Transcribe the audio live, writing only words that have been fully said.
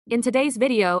In today's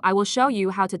video, I will show you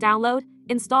how to download,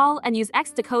 install, and use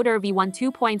xDecoder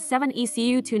v12.7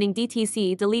 ECU tuning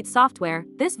DTC delete software.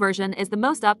 This version is the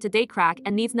most up-to-date crack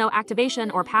and needs no activation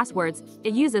or passwords.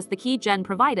 It uses the keygen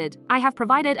provided. I have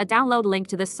provided a download link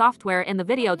to this software in the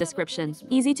video description.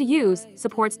 Easy to use,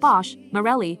 supports Bosch,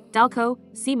 Marelli, Delco,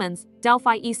 Siemens,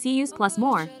 Delphi ECUs plus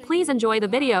more. Please enjoy the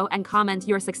video and comment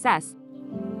your success.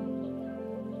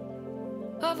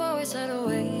 I've always had a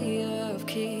way of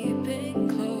keeping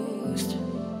closed.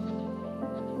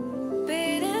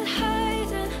 Being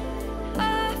hiding,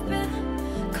 I've been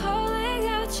calling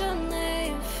out your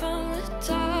name from the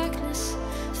darkness,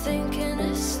 thinking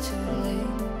it's too late.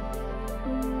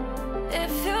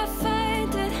 If you'll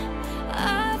find it,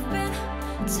 I've been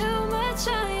too much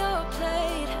on your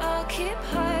plate. I'll keep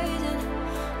hiding,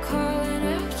 calling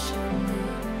out your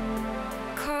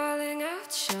name, calling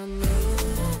out your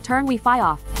name. Turn Wi-Fi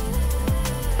off.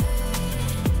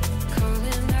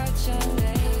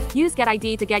 Use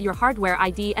GetID to get your hardware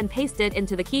ID and paste it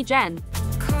into the keygen.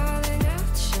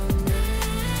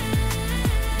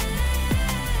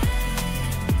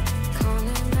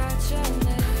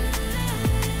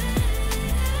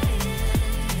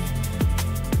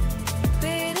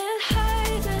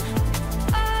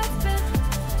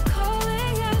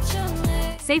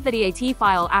 Save the DAT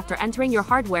file after entering your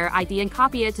hardware ID and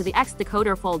copy it to the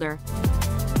xDecoder folder.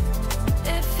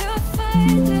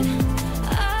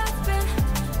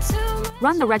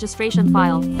 Run the registration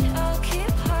file.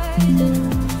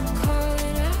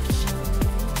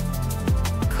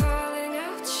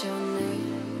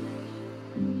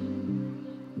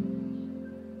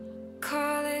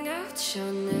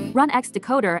 Run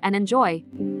xDecoder and enjoy.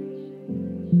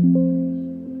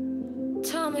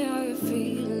 Tell me how you're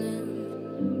feeling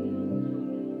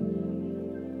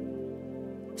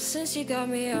since you got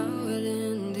me out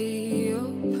in the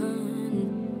open.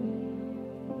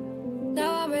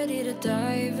 Now I'm ready to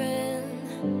dive in.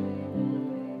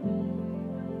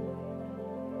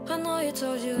 I know you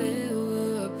told you it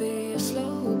would be a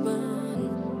slow burn.